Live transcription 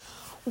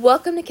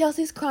Welcome to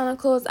Kelsey's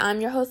Chronicles. I'm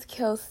your host,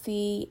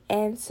 Kelsey,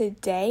 and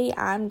today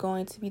I'm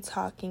going to be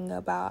talking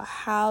about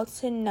how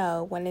to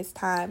know when it's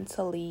time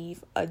to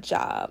leave a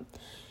job.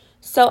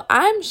 So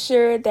I'm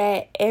sure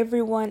that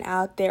everyone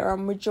out there, or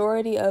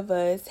majority of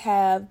us,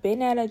 have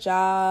been at a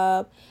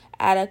job,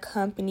 at a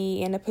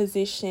company, in a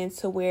position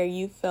to where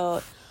you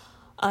felt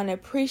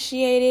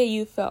unappreciated,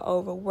 you felt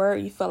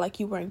overworked, you felt like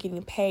you weren't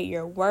getting paid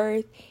your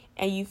worth,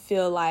 and you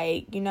feel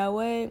like, you know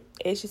what,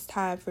 it's just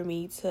time for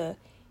me to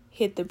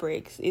hit the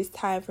bricks. It's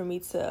time for me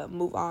to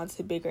move on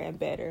to bigger and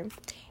better.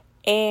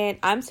 And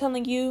I'm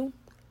telling you,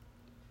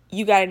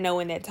 you got to know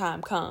when that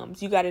time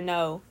comes. You got to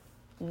know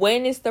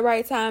when it's the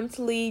right time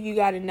to leave. You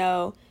got to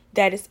know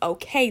that it's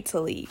okay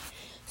to leave.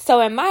 So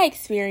in my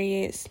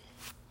experience,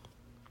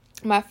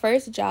 my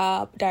first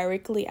job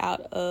directly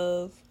out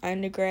of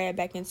undergrad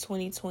back in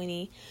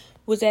 2020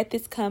 was at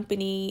this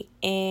company,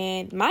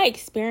 and my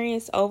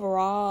experience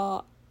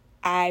overall,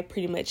 I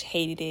pretty much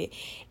hated it.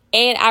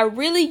 And I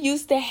really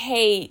used to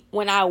hate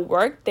when I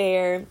worked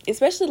there,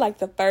 especially like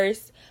the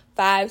first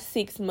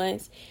 5-6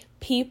 months.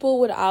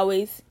 People would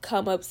always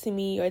come up to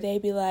me, or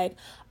they'd be like,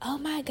 "Oh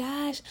my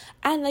gosh,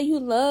 I know you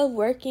love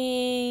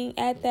working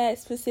at that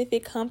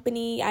specific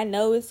company. I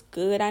know it's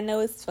good. I know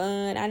it's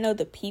fun. I know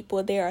the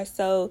people there are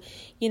so,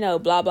 blah,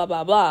 blah,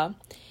 blah, blah."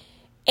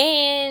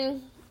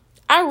 And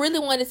I really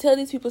want to tell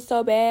these people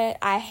so bad,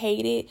 I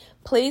hate it.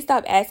 Please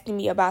stop asking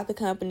me about the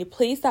company.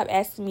 Please stop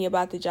asking me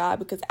about the job,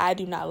 because I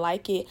do not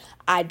like it.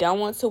 I don't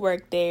want to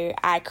work there.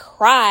 I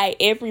cry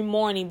every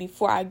morning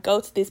before I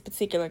go to this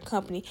particular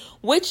company.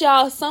 Which,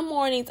 y'all, some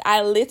mornings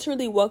I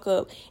literally woke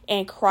up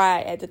and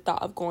cried at the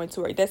thought of going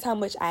to work. That's how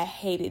much I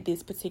hated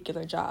this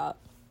particular job.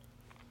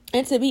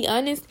 And to be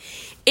honest,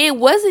 it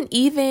wasn't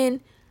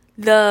even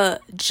the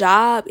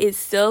job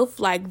itself,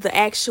 like the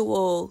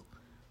actual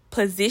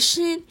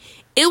position.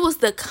 It was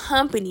the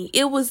company.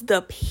 It was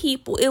the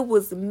people. It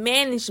was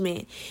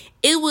management.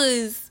 It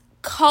was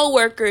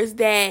coworkers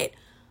that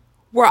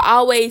were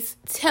always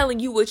telling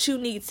you what you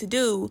need to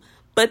do,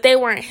 but they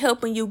weren't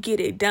helping you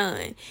get it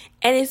done.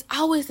 And it's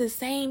always the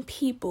same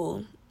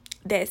people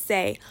that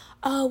say,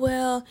 "Oh,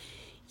 well,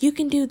 you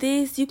can do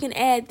this, you can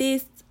add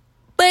this."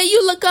 But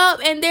you look up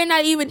and they're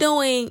not even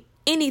doing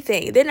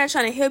anything. They're not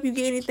trying to help you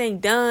get anything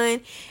done.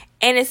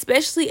 And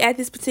especially at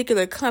this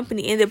particular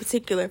company, in the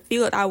particular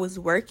field I was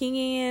working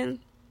in,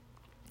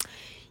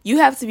 you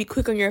have to be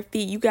quick on your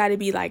feet. You got to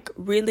be like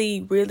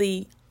really,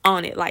 really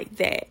on it like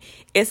that.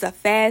 It's a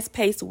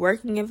fast-paced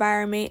working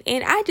environment.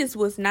 And I just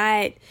was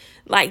not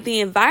like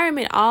the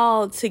environment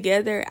all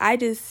together. I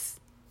did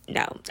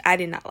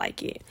not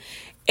like it.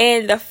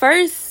 And the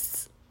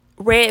first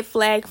red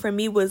flag for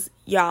me was,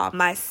 y'all,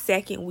 my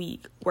second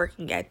week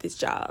working at this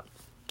job.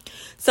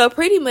 So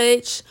pretty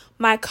much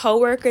my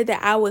coworker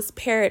that I was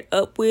paired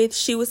up with,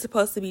 she was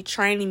supposed to be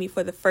training me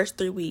for the first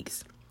 3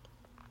 weeks.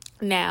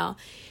 Now,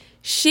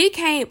 she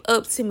came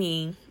up to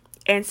me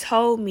and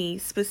told me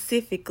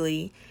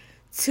specifically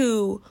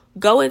to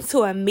go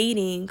into a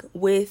meeting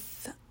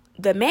with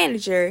the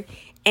manager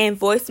and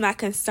voice my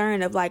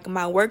concern of like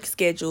my work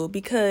schedule,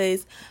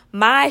 because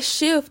my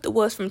shift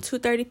was from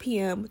 2:30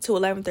 p.m. to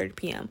 11:30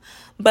 p.m.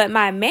 But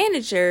my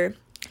manager,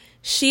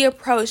 she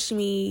approached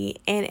me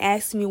and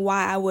asked me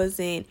why I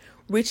wasn't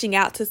reaching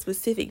out to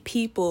specific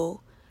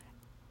people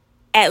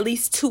at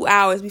least 2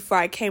 hours before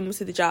I came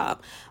into the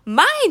job.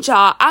 Mind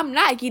y'all, I'm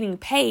not getting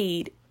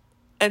paid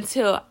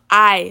until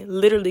I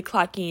literally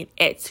clock in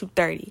at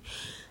 2:30.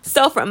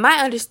 So from my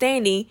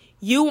understanding,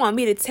 you want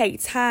me to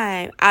take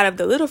time out of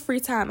the little free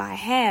time I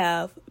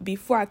have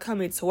before I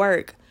come into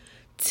work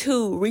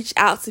to reach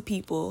out to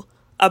people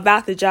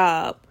about the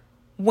job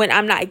when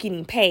I'm not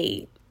getting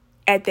paid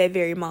at that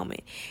very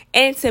moment.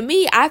 And to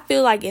me, I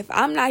feel like if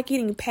I'm not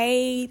getting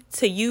paid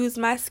to use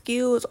my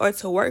skills or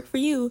to work for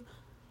you,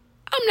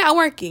 I'm not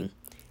working.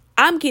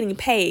 I'm getting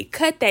paid.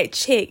 Cut that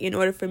check in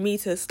order for me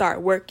to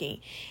start working.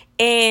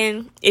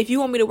 And if you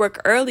want me to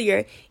work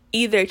earlier,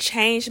 either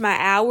change my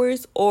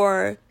hours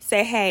or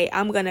say, "Hey,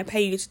 I'm going to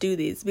pay you to do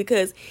this."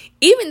 Because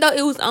even though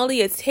it was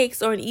only a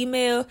text or an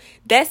email,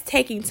 that's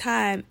taking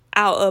time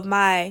out of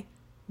my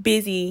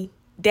busy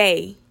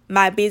day,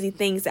 my busy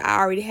things that I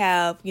already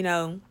have,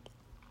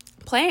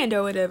 planned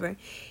or whatever.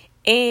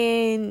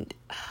 And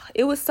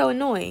it was so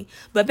annoying.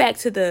 But back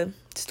to the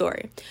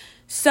story.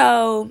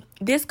 So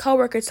this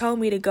coworker told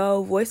me to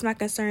go voice my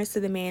concerns to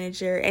the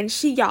manager. And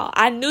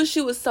I knew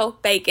she was so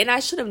fake. And I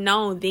should have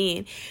known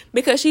then,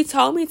 because she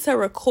told me to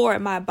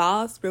record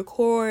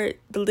the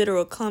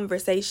literal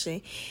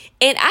conversation.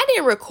 And I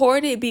didn't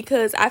record it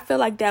because I felt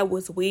like that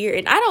was weird.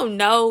 And I didn't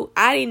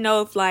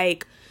know if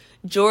like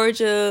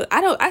Georgia,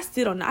 I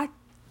still don't know.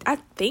 I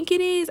think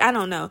it is. I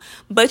don't know.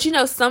 But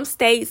some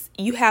states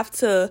you have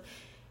to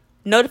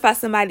notify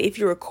somebody if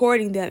you're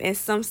recording them. And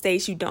some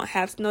states you don't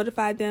have to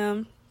notify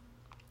them.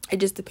 It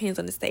just depends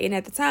on the state. And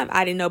at the time,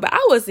 I didn't know, but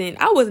I wasn't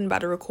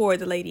about to record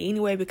the lady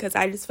anyway, because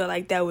I just felt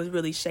like that was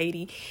really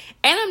shady.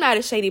 And I'm not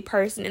a shady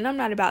person, and I'm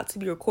not about to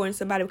be recording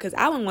somebody because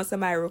I wouldn't want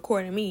somebody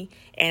recording me,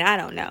 and I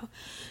don't know.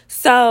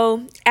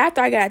 So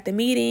after I got at the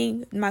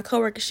meeting, my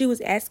coworker, she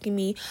was asking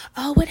me,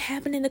 oh, what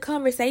happened in the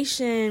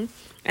conversation?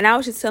 And I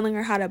was just telling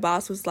her how the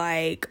boss was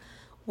like,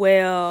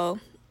 well,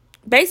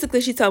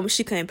 basically she told me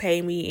she couldn't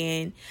pay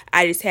me, and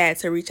I just had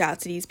to reach out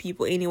to these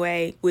people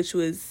anyway, which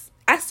was,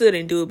 I still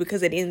didn't do it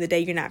because at the end of the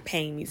day, you're not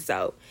paying me.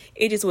 So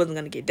it just wasn't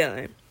going to get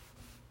done.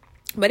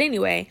 But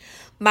anyway,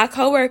 my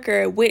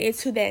coworker went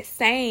into that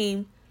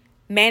same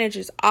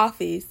manager's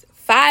office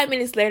 5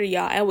 minutes later,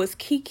 y'all, and was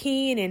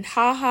kikiing and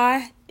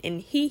ha-ha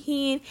and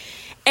hee-heeing.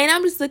 And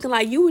I'm just looking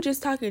like, you were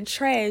just talking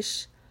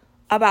trash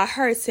about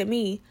her to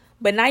me,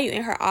 but now you're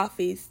in her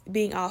office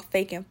being all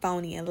fake and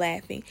phony and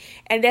laughing.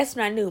 And that's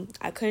when I knew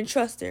I couldn't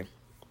trust her.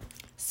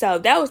 So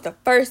that was the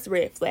first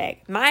red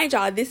flag. Mind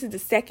y'all, this is the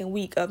second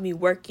week of me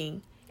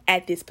working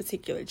at this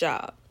particular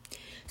job.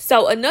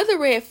 So another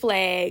red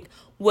flag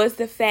was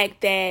the fact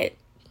that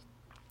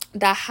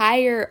the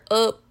higher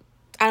up,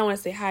 I don't want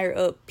to say higher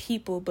up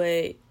people,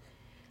 but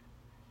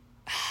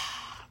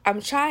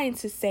I'm trying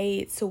to say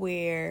it to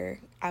where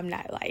I'm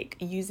not like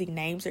using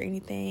names or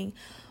anything.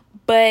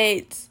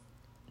 But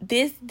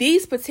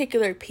these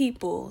particular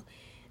people,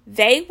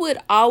 they would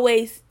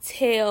always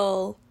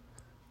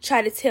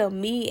try to tell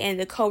me and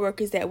the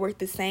coworkers that were in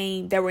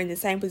the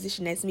same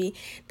position as me,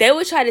 they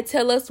would try to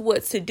tell us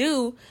what to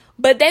do,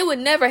 but they would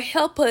never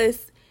help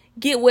us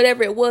get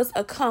whatever it was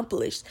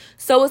accomplished.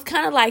 So it's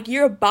kind of like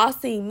you're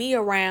bossing me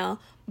around,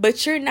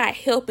 but you're not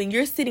helping.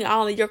 You're sitting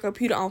all on your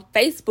computer on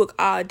Facebook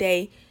all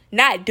day,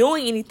 not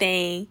doing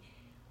anything,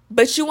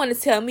 but you want to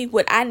tell me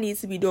what I need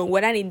to be doing,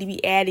 what I need to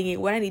be adding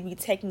in, what I need to be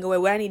taking away,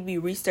 what I need to be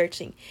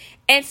researching.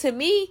 And to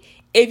me,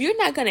 if you're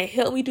not going to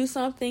help me do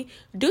something,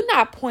 do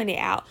not point it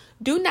out.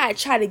 Do not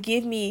try to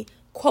give me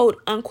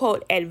quote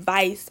unquote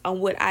advice on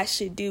what I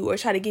should do, or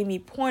try to give me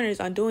pointers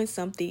on doing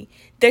something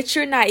that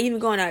you're not even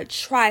going to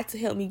try to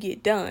help me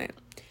get done.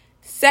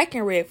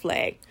 Second red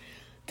flag.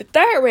 The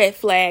third red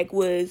flag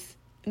was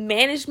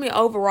management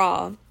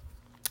overall.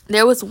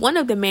 There was one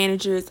of the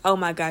managers, oh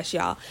my gosh,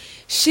 y'all.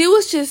 She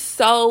was just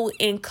so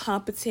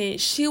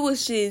incompetent. She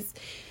wasn't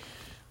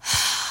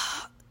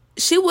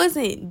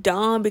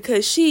dumb,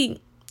 because she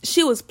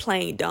was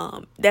playing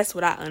dumb. That's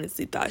what I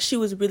honestly thought. She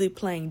was really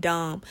playing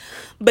dumb.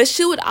 But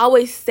she would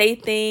always say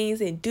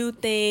things and do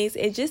things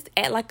and just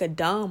act like a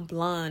dumb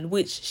blonde,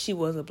 which she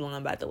was a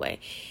blonde, by the way.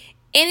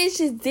 And it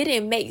just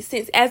didn't make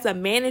sense. As a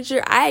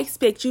manager, I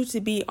expect you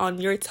to be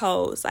on your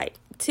toes, like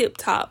tip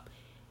top,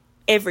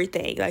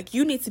 everything. Like,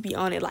 you need to be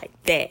on it like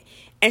that.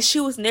 And she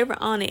was never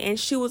on it. And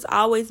she was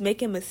always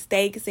making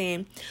mistakes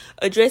and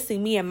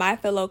addressing me and my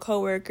fellow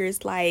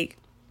coworkers like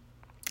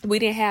we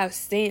didn't have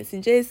sense,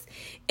 and it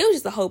was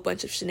just a whole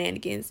bunch of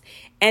shenanigans.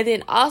 And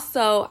then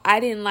also, I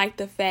didn't like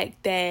the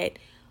fact that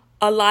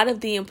a lot of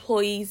the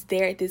employees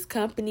there at this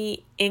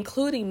company,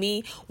 including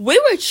me, we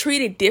were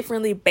treated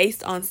differently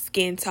based on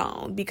skin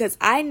tone, because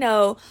I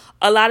know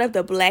a lot of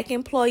the black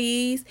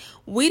employees,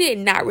 we did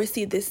not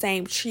receive the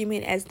same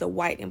treatment as the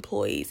white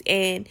employees.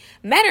 And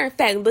matter of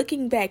fact,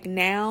 looking back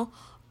now,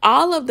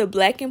 all of the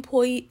black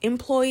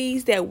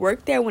employees that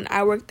worked there when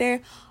I worked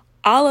there,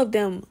 all of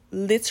them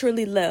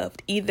literally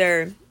left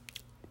either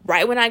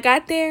right when I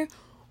got there,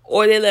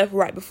 or they left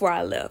right before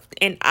I left.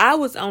 And I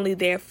was only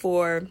there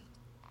for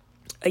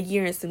a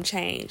year and some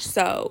change.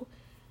 So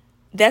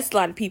that's a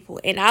lot of people.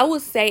 And I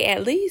would say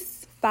at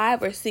least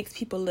 5 or 6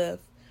 people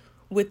left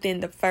within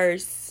the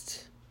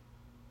first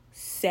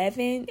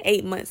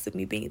 7-8 months of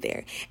me being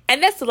there.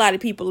 And that's a lot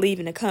of people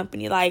leaving the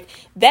company. Like,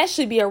 that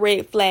should be a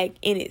red flag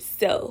in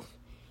itself.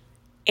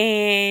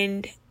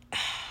 And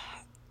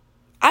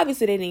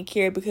obviously they didn't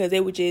care, because they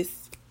were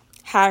just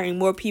hiring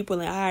more people.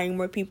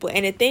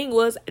 And the thing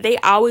was, they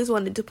always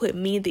wanted to put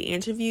me in the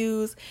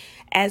interviews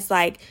as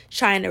like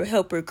trying to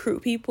help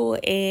recruit people.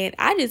 And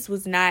I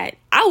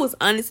was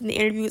honest in the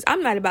interviews.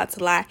 I'm not about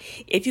to lie.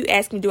 If you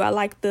ask me, do I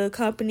like the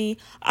company?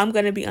 I'm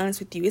going to be honest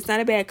with you. It's not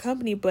a bad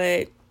company,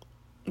 but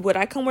would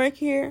I come work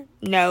here?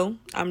 No,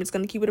 I'm just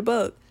going to keep it a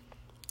bug.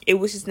 It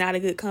was just not a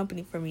good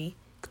company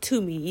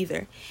to me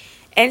either.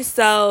 And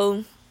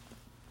so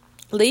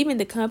leaving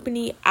the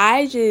company,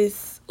 I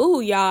just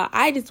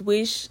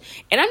wish,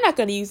 and I'm not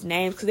going to use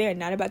names because they're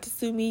not about to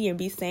sue me and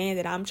be saying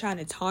that I'm trying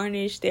to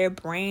tarnish their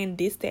brand,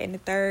 this, that, and the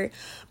third.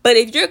 But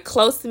if you're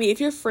close to me, if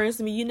you're friends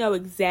with me, you know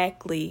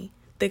exactly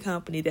the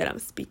company that I'm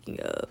speaking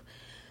of.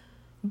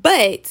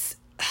 But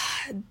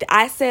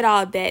I said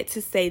all that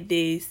to say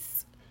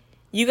this.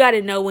 You got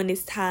to know when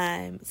it's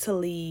time to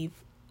leave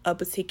a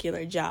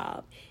particular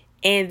job.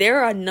 And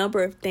there are a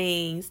number of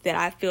things that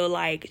I feel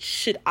like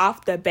should,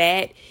 off the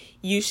bat,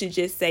 you should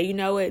just say, you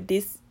know what,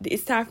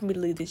 it's time for me to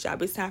leave this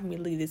job. It's time for me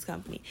to leave this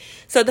company.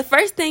 So the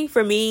first thing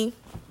for me,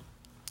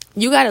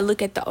 you got to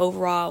look at the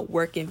overall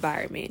work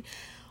environment.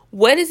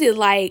 What is it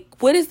like?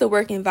 What is the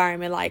work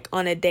environment like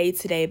on a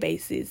day-to-day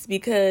basis?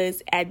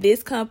 Because at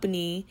this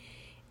company,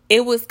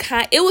 it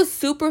was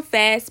super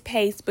fast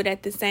paced, but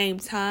at the same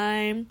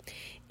time,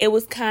 it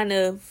was kind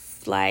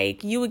of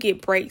like you would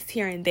get breaks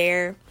here and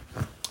there.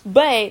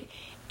 But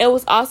it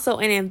was also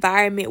an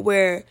environment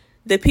where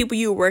the people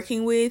you're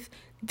working with,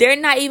 they're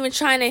not even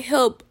trying to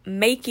help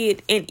make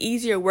it an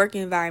easier work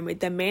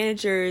environment. The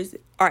managers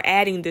are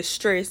adding the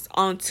stress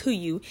onto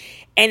you.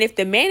 And if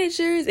the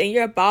managers and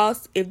your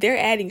boss, if they're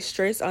adding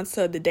stress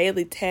onto the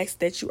daily tasks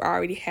that you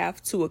already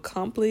have to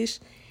accomplish,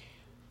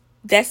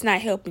 that's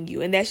not helping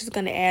you. And that's just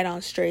going to add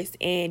on stress.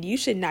 And you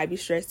should not be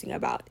stressing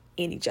about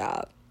any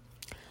job.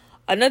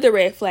 Another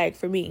red flag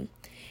for me.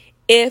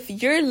 If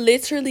you're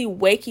literally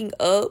waking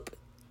up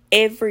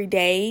every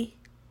day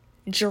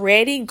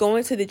dreading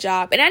going to the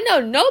job, and I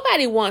know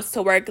nobody wants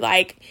to work.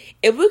 Like,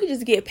 if we could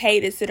just get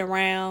paid to sit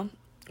around,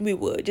 we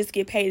would. Just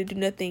get paid to do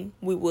nothing,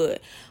 we would.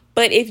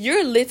 But if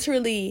you're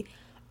literally,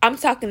 I'm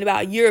talking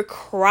about you're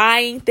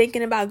crying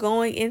thinking about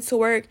going into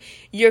work,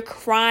 you're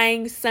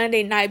crying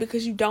Sunday night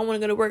because you don't want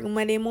to go to work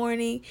Monday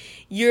morning,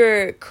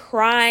 you're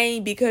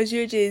crying because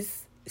you're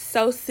just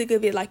so sick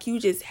of it, like you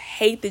just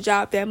hate the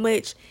job that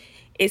much,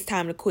 it's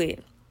time to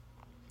quit.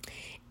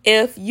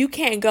 If you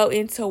can't go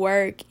into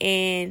work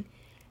and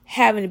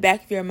have in the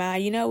back of your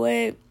mind, you know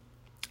what,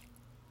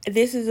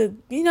 this is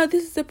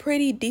a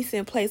pretty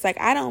decent place. Like,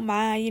 I don't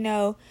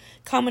mind,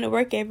 coming to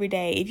work every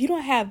day. If you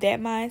don't have that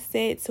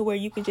mindset to where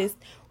you can just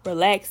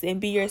relax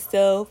and be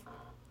yourself,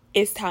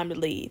 it's time to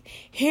leave.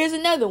 Here's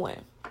another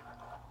one.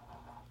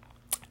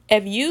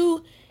 If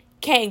you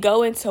can't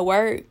go into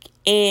work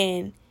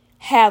and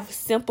have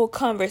simple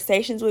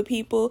conversations with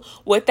people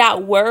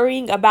without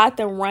worrying about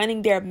them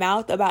running their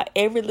mouth about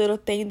every little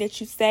thing that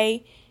you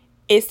say,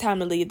 it's time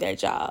to leave that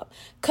job.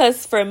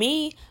 Because for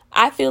me,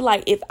 I feel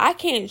like if I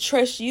can't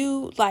trust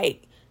you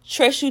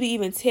to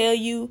even tell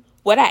you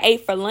what I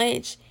ate for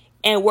lunch,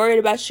 and worried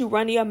about you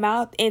running your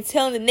mouth and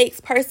telling the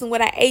next person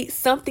what I ate,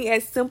 something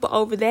as simple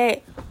over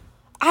that,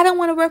 I don't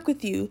want to work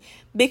with you.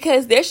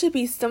 Because there should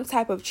be some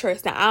type of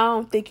trust. Now, I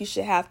don't think you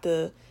should have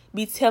to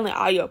be telling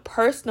all your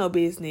personal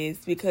business,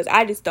 because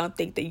I just don't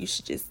think that you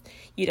should just,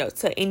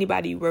 tell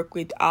anybody you work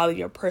with all of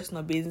your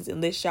personal business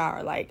unless y'all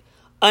are like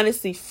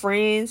honestly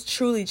friends,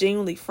 truly,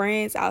 genuinely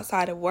friends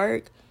outside of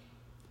work.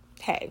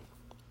 Hey,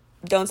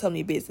 don't tell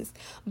me business.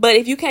 But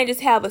if you can't just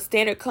have a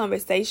standard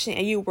conversation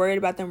and you're worried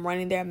about them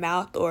running their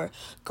mouth or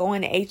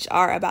going to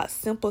HR about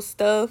simple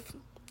stuff,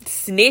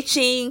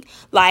 snitching,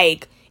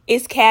 like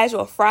it's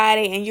casual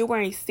Friday and you're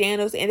wearing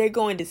sandals and they're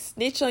going to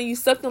snitch on you,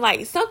 something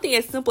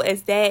as simple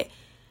as that,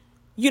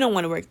 you don't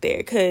want to work there.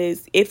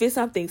 Because if it's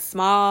something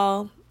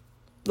small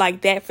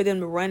like that for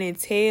them to run and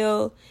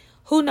tell,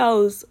 who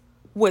knows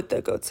what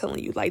they'll go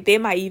telling you. Like, they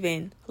might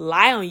even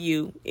lie on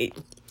you.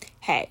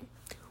 Hey,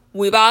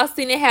 we've all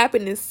seen it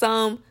happen in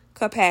some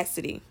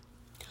capacity.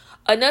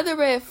 Another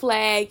red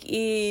flag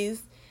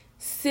is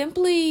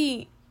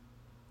simply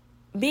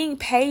being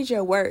paid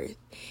your worth.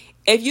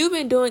 If you've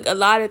been doing a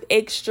lot of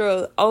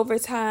extra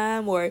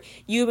overtime, or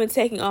you've been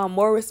taking on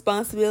more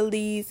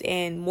responsibilities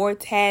and more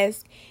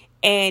tasks,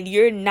 and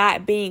you're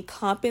not being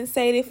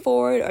compensated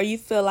for it, or you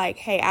feel like,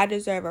 hey, I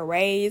deserve a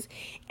raise,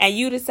 and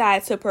you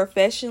decide to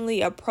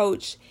professionally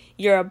approach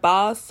your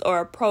boss or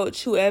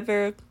approach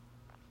whoever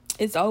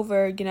is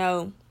over,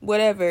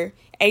 whatever,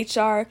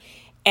 HR,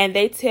 and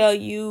they tell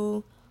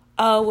you,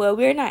 oh, well,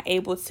 we're not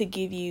able to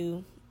give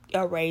you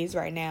a raise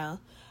right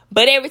now.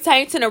 But every time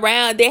you turn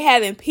around, they're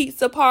having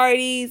pizza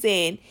parties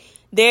and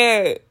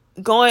they're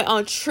going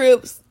on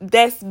trips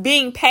that's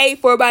being paid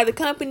for by the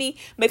company.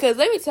 Because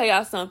let me tell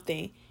y'all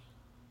something.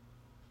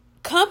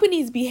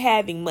 Companies be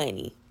having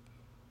money.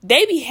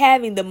 They be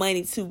having the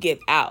money to give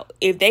out.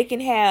 If they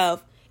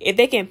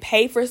can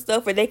pay for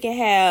stuff, or they can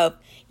have,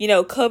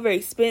 cover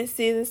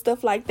expenses and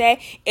stuff like that.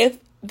 If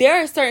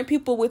there are certain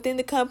people within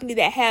the company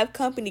that have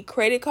company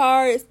credit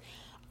cards,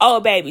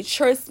 oh, baby,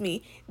 trust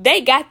me,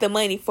 they got the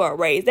money for a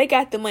raise. They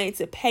got the money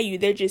to pay you.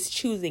 They're just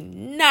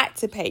choosing not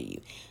to pay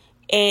you.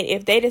 And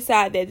if they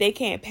decide that they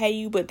can't pay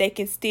you, but they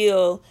can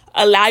still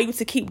allow you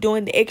to keep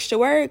doing the extra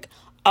work,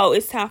 oh,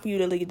 it's time for you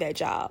to leave that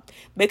job.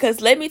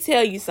 Because let me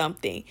tell you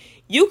something.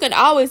 You can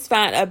always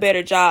find a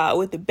better job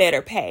with a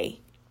better pay.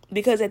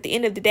 Because at the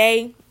end of the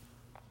day,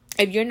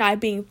 if you're not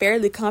being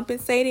fairly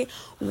compensated,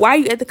 why are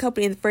you at the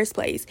company in the first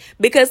place?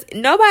 Because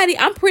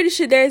I'm pretty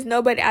sure there's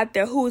nobody out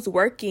there who's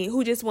working,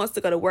 who just wants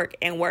to go to work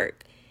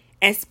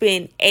and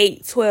spend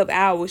 8-12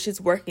 hours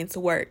just working to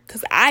work.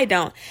 Because I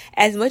don't.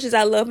 As much as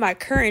I love my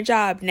current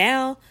job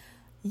now,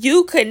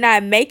 you could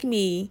not make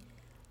me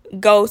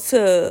go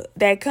to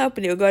that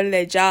company or go to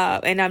that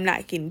job and I'm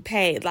not getting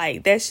paid.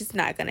 Like, that's just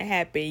not going to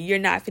happen. You're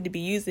not going to be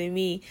using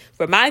me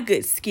for my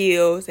good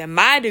skills and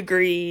my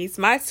degrees,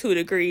 my 2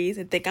 degrees,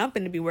 and think I'm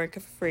going to be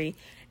working for free.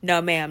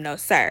 No, ma'am, no,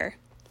 sir.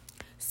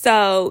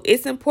 So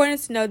it's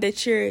important to know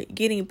that you're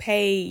getting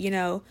paid,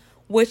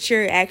 what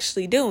you're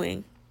actually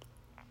doing.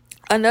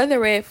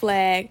 Another red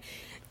flag,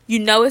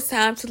 it's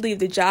time to leave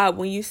the job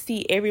when you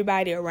see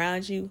everybody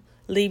around you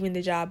leaving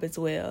the job as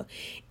well.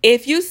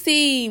 If you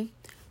see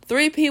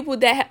 3 people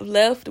that have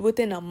left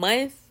within a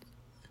month,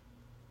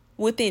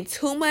 within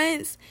 2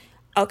 months,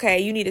 okay,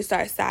 you need to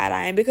start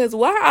side-eyeing, because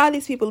why are all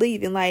these people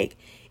leaving? Like,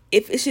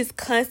 if it's just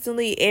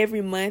constantly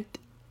every month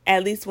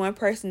at least one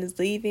person is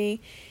leaving,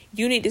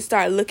 you need to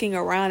start looking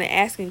around and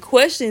asking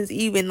questions,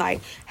 even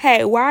like,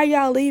 hey, why are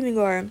y'all leaving?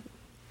 Or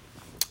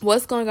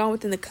what's going on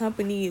within the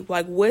company?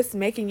 Like, what's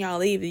making y'all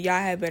leave? Do y'all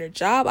have better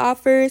job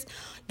offers?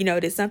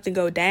 Did something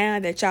go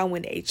down that y'all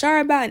went to HR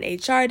about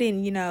and HR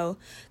didn't,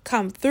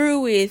 come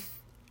through with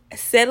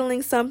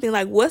settling something?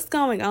 Like, what's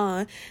going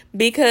on?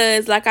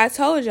 Because like I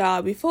told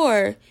y'all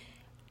before,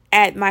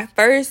 at my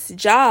first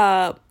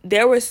job,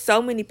 there were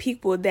so many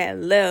people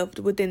that left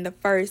within the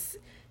first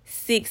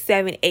 6,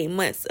 7, 8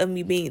 months of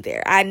me being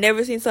there. I'd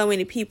never seen so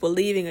many people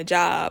leaving a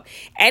job.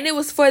 And it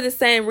was for the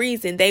same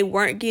reason. They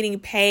weren't getting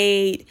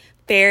paid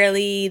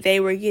fairly. They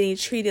were getting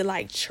treated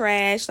like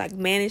trash. Like,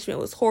 management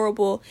was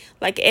horrible.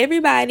 Like,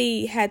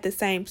 everybody had the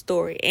same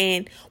story.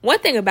 And one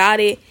thing about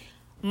it,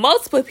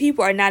 multiple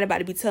people are not about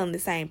to be telling the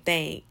same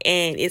thing.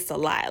 And it's a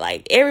lie.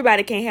 Like,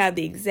 everybody can't have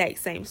the exact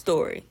same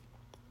story.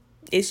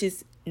 It's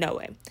just no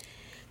way.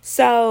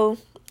 So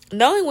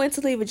knowing when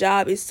to leave a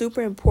job is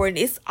super important.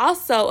 It's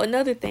also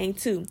another thing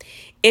too.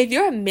 If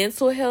your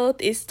mental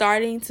health is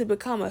starting to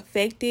become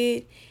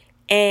affected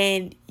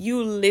and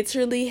you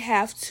literally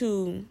have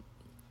to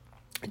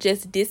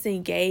just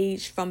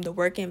disengage from the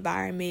work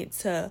environment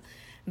to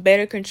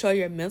better control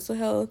your mental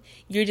health,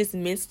 you're just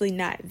mentally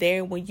not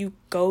there when you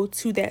go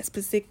to that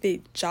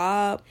specific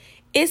job,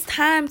 it's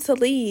time to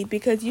leave,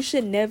 because you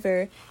should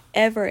never,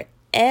 ever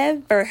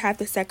have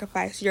to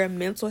sacrifice your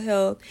mental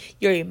health,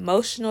 your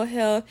emotional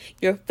health,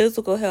 your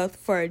physical health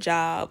for a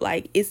job.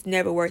 Like, it's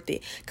never worth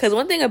it. Because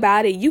one thing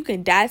about it, you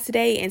can die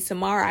today and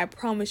tomorrow, I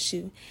promise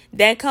you,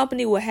 that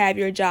company will have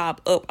your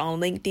job up on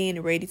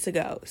LinkedIn ready to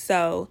go.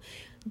 So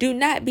do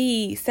not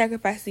be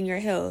sacrificing your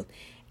health.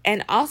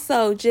 And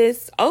also,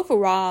 just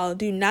overall,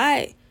 do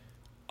not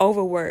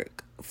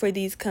overwork for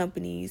these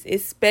companies,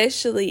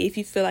 especially if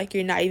you feel like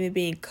you're not even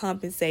being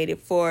compensated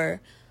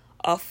for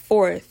a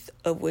fourth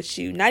of what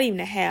you, not even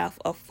a half,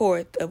 a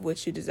fourth of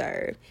what you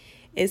deserve.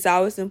 It's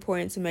always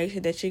important to make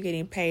sure that you're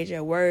getting paid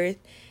your worth,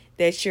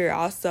 that you're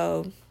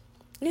also,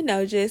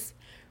 just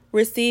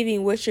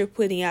receiving what you're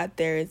putting out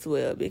there as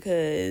well,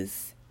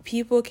 because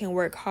people can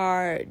work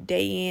hard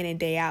day in and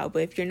day out,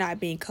 but if you're not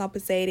being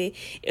compensated,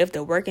 if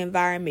the work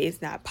environment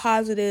is not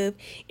positive,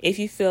 if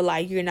you feel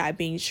like you're not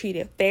being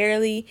treated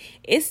fairly,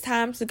 it's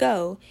time to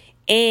go.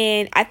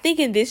 And I think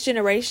in this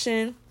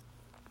generation,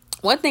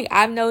 one thing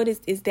I've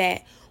noticed is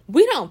that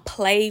we don't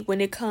play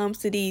when it comes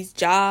to these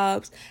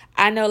jobs.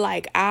 I know,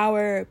 like,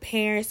 our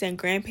parents and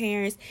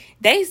grandparents,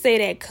 they stayed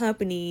at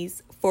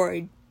companies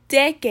for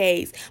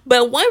decades.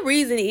 But one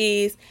reason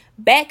is,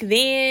 back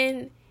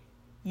then,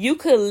 you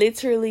could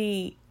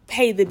literally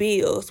pay the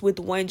bills with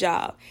one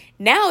job.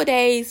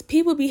 Nowadays,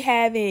 people be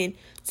having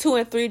 2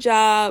 and 3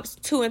 jobs,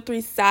 2 and 3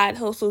 side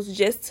hustles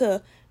just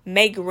to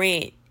make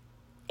rent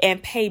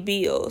and pay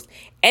bills.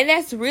 And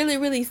that's really,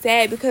 really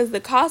sad, because the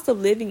cost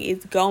of living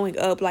is going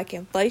up. Like,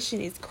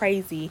 inflation is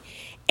crazy,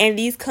 and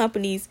these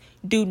companies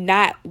do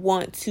not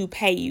want to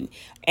pay you.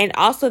 And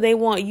also, they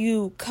want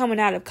you coming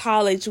out of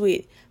college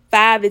with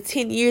 5 to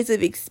 10 years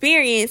of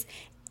experience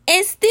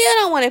and still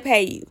don't want to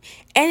pay you.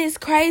 And it's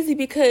crazy,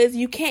 because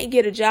you can't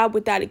get a job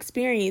without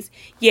experience,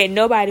 yet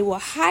nobody will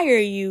hire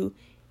you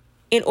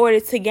in order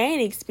to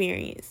gain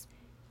experience.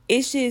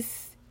 It's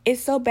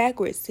so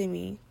backwards to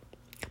me.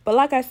 But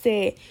like I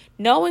said,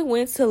 knowing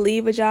when to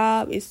leave a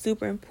job is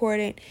super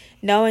important.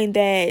 Knowing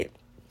that,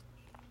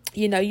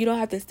 you don't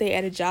have to stay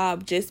at a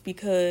job just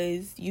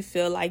because you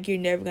feel like you're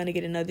never going to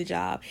get another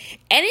job.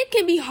 And it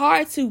can be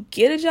hard to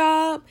get a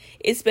job,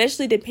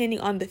 especially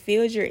depending on the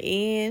field you're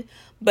in.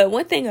 But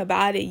one thing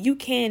about it, you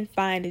can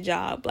find a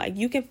job. Like,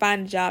 you can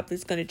find a job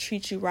that's going to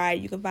treat you right.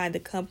 You can find a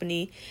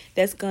company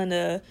that's going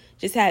to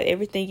just have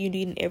everything you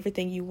need and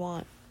everything you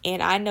want.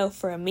 And I know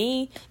for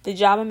me, the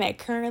job I'm at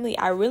currently,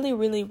 I really,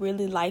 really,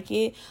 really like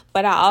it.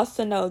 But I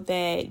also know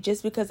that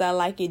just because I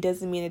like it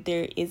doesn't mean that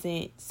there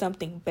isn't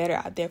something better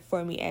out there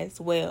for me as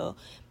well.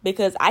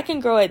 Because I can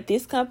grow at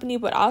this company,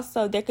 but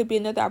also there could be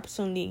another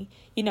opportunity,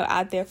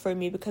 out there for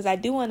me. Because I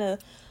do want to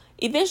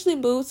eventually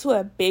move to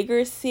a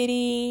bigger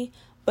city.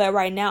 But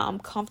right now I'm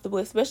comfortable,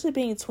 especially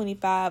being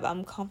 25.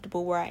 I'm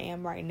comfortable where I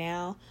am right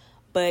now.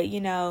 But,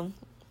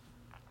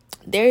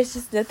 there's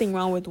just nothing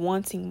wrong with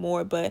wanting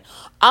more. But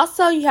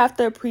also, you have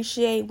to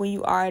appreciate when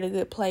you are at a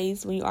good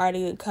place, when you are at a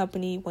good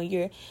company, when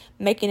you're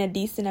making a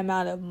decent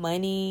amount of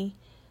money.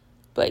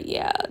 But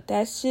yeah,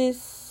 that's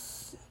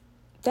just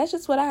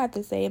what I have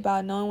to say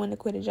about knowing when to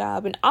quit a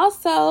job. And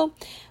also,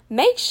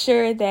 make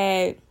sure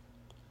that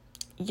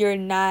you're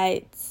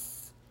not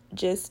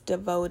just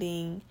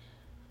devoting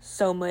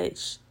so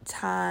much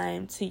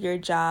time to your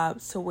job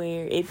to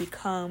where it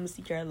becomes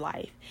your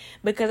life.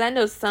 Because I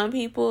know some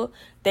people,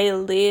 they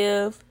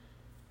live,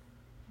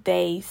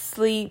 they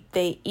sleep,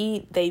 they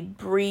eat, they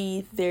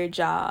breathe their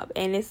job.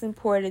 And it's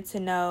important to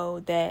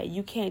know that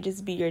you can't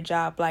just be your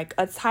job. Like,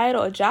 a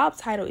job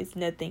title is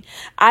nothing.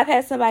 I've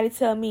had somebody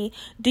tell me,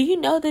 do you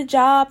know the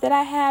job that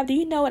I have? Do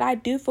you know what I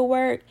do for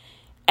work?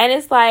 And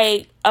it's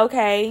like,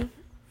 okay,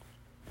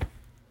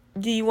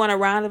 do you want a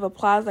round of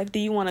applause? Like, do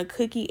you want a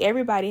cookie?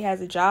 Everybody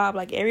has a job.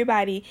 Like,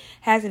 everybody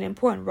has an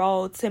important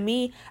role. To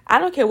me, I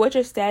don't care what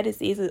your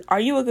status is. Are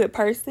you a good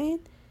person?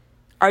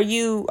 Are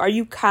you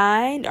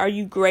kind? Are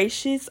you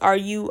gracious? Are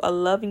you a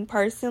loving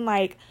person?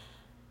 Like,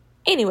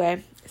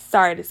 anyway,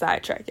 sorry to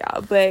sidetrack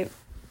y'all. But,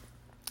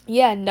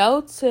 yeah,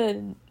 know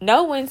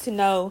when to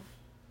know.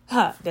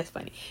 That's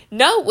funny.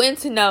 Know when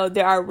to know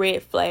there are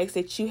red flags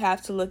that you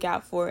have to look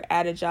out for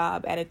at a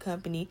job, at a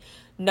company.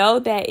 Know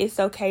that it's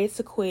okay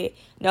to quit.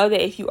 Know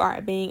that if you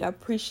aren't being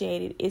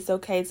appreciated, it's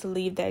okay to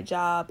leave that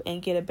job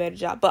and get a better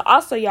job. But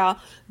also, y'all,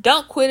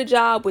 don't quit a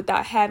job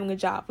without having a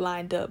job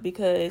lined up,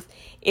 because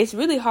it's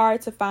really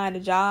hard to find a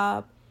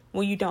job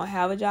when you don't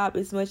have a job.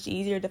 It's much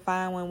easier to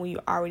find one when you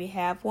already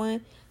have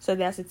one. So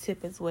that's a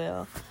tip as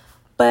well.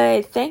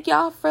 But thank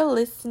y'all for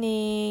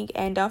listening,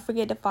 and don't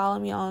forget to follow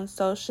me on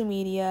social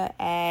media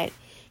at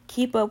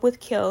Keep Up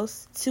with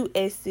Kels, 2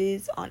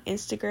 S's, on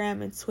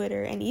Instagram and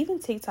Twitter, and even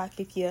TikTok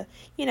if you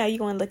want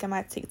to look at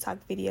my TikTok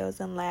videos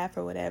and laugh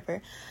or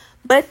whatever.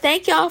 But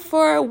thank y'all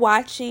for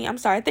watching.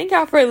 Thank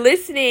y'all for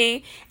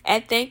listening,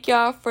 and thank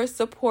y'all for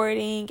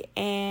supporting,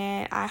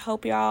 and I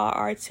hope y'all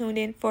are tuned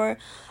in for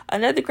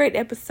another great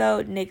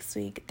episode next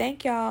week.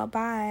 Thank y'all.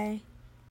 Bye.